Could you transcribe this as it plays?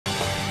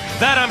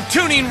that I'm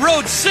tuning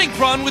Road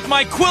Synchron with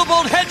my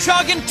Quillbolt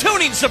Hedgehog and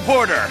tuning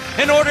supporter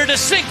in order to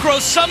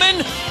Synchros summon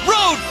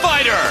Road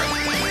Fighter!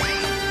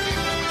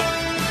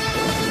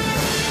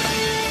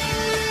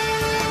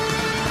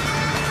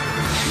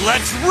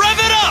 Let's rev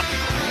it up!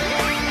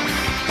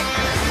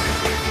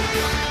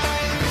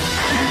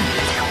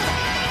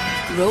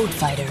 Road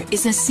Fighter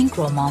is a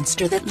Synchro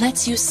monster that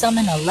lets you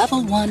summon a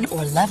level 1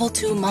 or level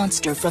 2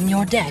 monster from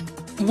your deck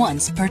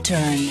once per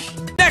turn.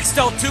 Next,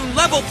 I'll tune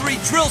level 3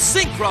 Drill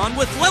Synchron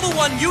with level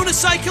 1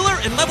 Unicycler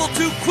and level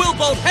 2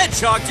 Quillbolt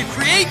Hedgehog to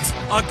create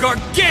a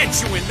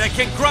gargantuan that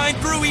can grind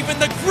through even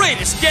the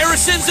greatest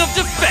garrisons of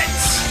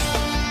defense.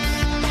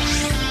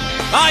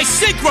 I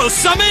Synchro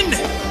summon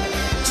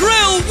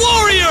Drill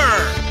Warrior!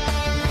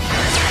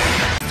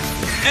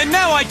 And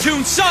now I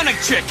tune Sonic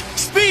Chick,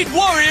 Speed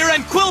Warrior,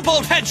 and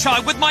Quillbolt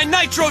Hedgehog with my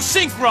Nitro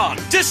Synchron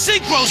to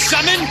Synchro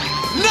summon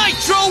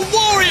Nitro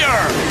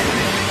Warrior!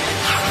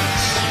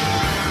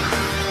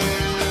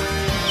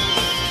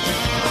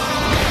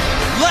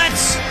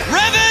 Let's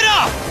rev it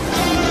up!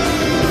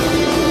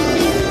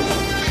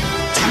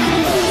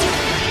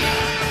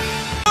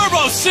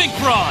 Turbo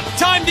Synchron!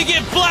 Time to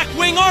give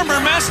Blackwing Armor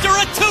Master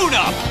a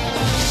tune-up!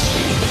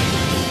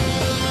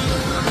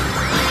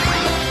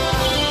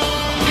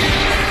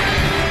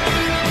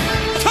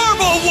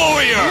 Turbo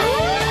Warrior!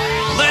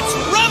 Let's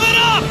rev it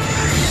up!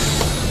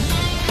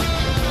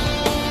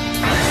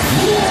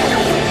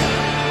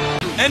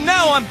 And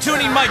now I'm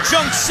tuning my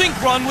Junk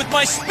Synchron with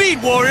my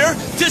Speed Warrior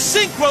to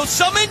Synchro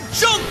summon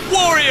Junk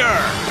Warrior!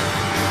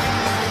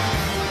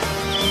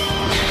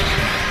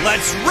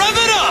 Let's rev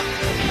it up!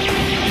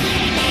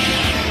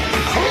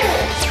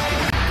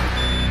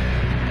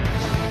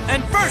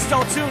 And first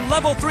I'll tune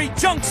level 3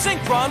 Junk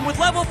Synchron with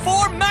level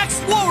 4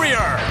 Max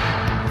Warrior!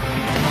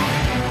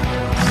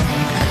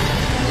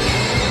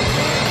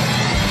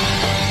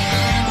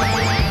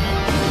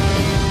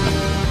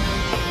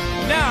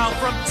 Now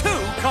from 2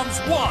 comes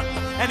 1,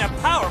 and a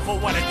powerful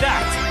one at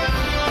that.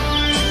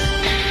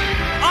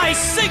 I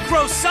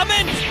Synchro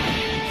summon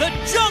the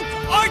Junk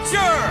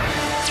Archer!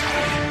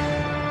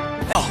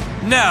 Oh,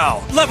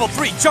 now, level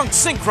 3 Junk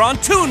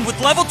Synchron tuned with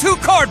level 2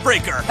 Card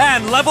Breaker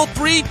and level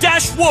 3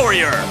 Dash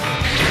Warrior.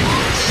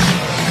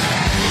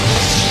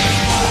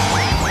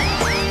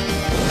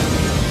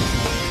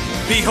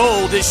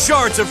 Behold, as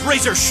shards of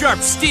razor-sharp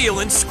steel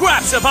and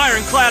scraps of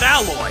ironclad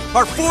alloy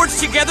are forged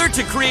together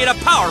to create a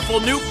powerful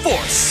new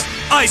force.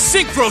 I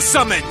Synchro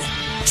summon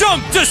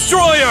Junk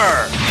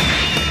Destroyer!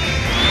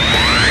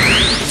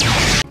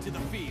 To the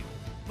field,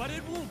 but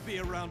it won't be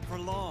around for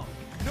long,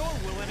 nor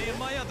will any of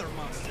my other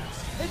monsters.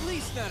 At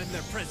least not in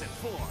their present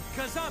form,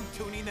 cause I'm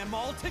tuning them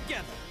all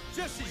together.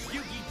 Just as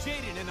Yugi,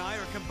 Jaden, and I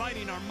are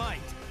combining our might,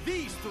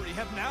 these 3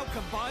 have now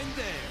combined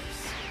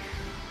theirs.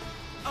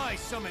 I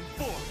summon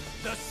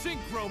forth the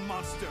Synchro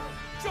Monster,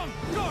 Junk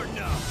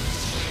Gardener!